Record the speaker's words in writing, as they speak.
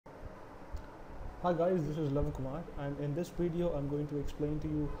Hi guys, this is Lavan Kumar, and in this video I'm going to explain to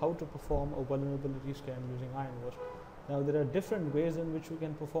you how to perform a vulnerability scan using IronWASP. Now there are different ways in which we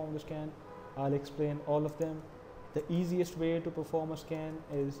can perform the scan. I'll explain all of them. The easiest way to perform a scan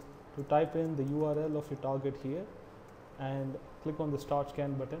is to type in the URL of your target here and click on the Start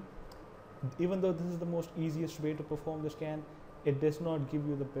Scan button. Even though this is the most easiest way to perform the scan, it does not give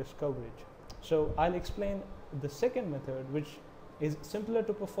you the best coverage. So I'll explain the second method, which is simpler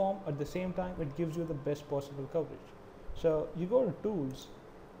to perform. At the same time, it gives you the best possible coverage. So you go to Tools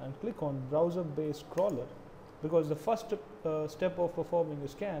and click on Browser Based Crawler, because the first step of performing a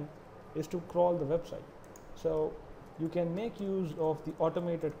scan is to crawl the website. So you can make use of the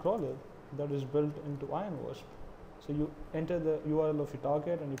automated crawler that is built into IronWASP. So you enter the URL of your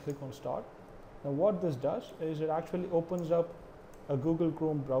target and you click on Start. Now what this does is it actually opens up a Google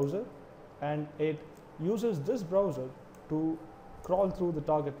Chrome browser, and it uses this browser to crawl through the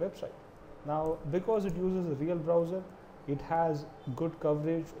target website. Now because it uses a real browser, it has good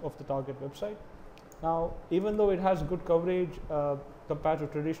coverage of the target website. Now even though it has good coverage compared to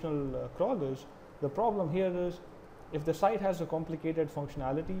traditional crawlers, the problem here is if the site has a complicated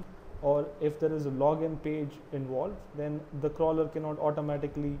functionality, or if there is a login page involved, then the crawler cannot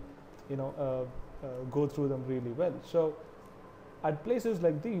automatically go through them really well. So at places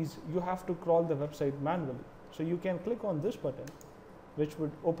like these, you have to crawl the website manually. So you can click on this button, which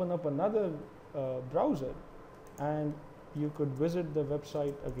would open up another browser, and you could visit the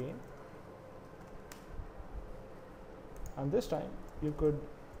website again, and this time you could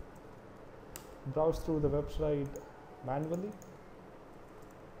browse through the website manually.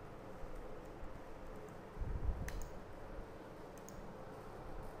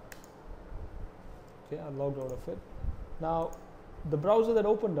 Okay, I logged out of it. Now the browser that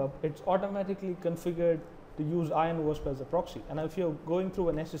opened up, it's automatically configured to use IronWASP as a proxy, and if you're going through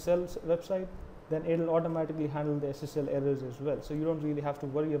an SSL website, then it'll automatically handle the SSL errors as well, so you don't really have to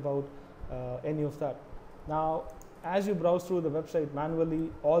worry about any of that. Now as you browse through the website manually,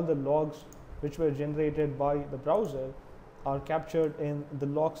 all the logs which were generated by the browser are captured in the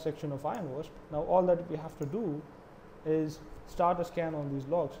log section of IronWASP. Now all that we have to do is start a scan on these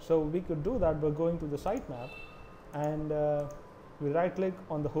logs. So we could do that by going to the sitemap, and we right click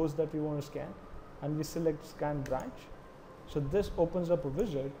on the host that we want to scan, and we select scan branch. So this opens up a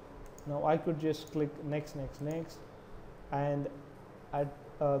wizard. Now I could just click next, and at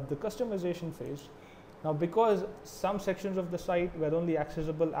the customization phase, now because some sections of the site were only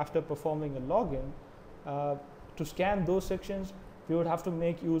accessible after performing a login, to scan those sections we would have to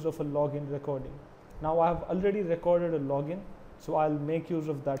make use of a login recording. Now I have already recorded a login, so I'll make use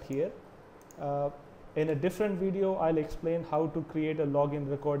of that here. In a different video, I'll explain how to create a login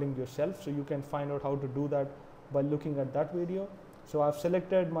recording yourself, so you can find out how to do that by looking at that video. So I've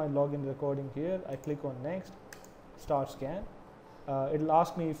selected my login recording here. I click on next, start scan. It'll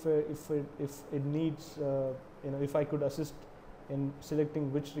ask me if it needs, if I could assist in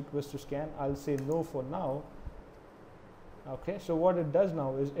selecting which request to scan. I'll say no for now. Okay, so what it does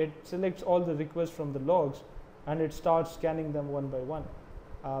now is it selects all the requests from the logs, and it starts scanning them one by one.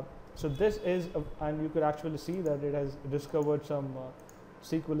 So this is, and you could actually see that it has discovered some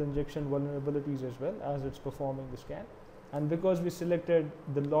SQL injection vulnerabilities as well as it's performing the scan. And because we selected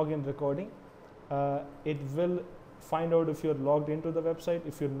the login recording, it will find out if you're logged into the website.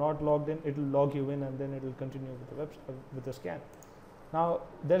 If you're not logged in, it will log you in, and then it will continue with the scan. Now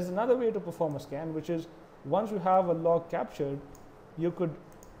there's another way to perform a scan, which is once you have a log captured, you could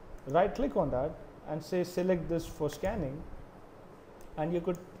right click on that and say select this for scanning, and you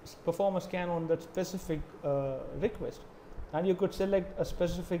could perform a scan on that specific request, and you could select a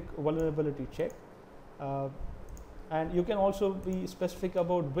specific vulnerability check, and you can also be specific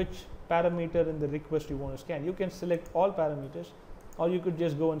about which parameter in the request you want to scan. You can select all parameters, or you could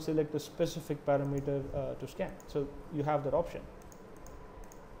just go and select a specific parameter to scan. So you have that option.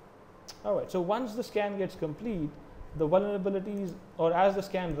 Alright, so once the scan gets complete, the vulnerabilities, or as the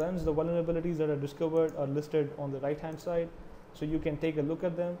scan runs, the vulnerabilities that are discovered are listed on the right hand side, so you can take a look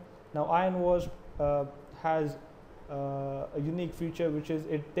at them. Now IronWASP has a unique feature, which is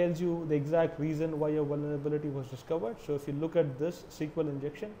it tells you the exact reason why your vulnerability was discovered. So if you look at this SQL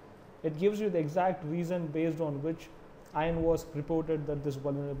injection, it gives you the exact reason based on which IronWASP reported that this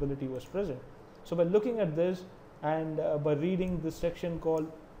vulnerability was present. So by looking at this, and by reading this section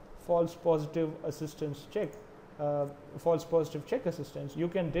called false positive assistance check, false positive check assistance, you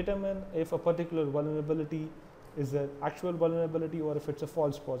can determine if a particular vulnerability is an actual vulnerability or if it's a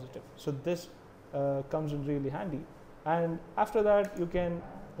false positive. So this comes in really handy. And after that, you can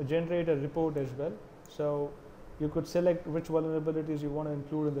generate a report as well. So you could select which vulnerabilities you want to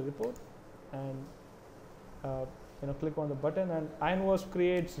include in the report, and click on the button, and IronWASP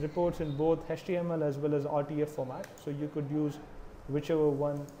creates reports in both HTML as well as RTF format, so you could use whichever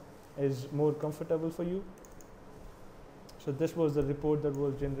one is more comfortable for you. So this was the report that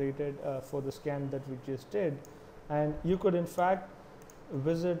was generated for the scan that we just did, and you could in fact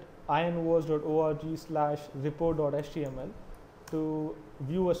visit ironwasp.org/report.html to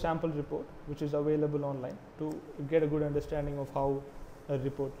view a sample report which is available online to get a good understanding of how a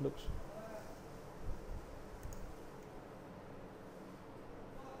report looks.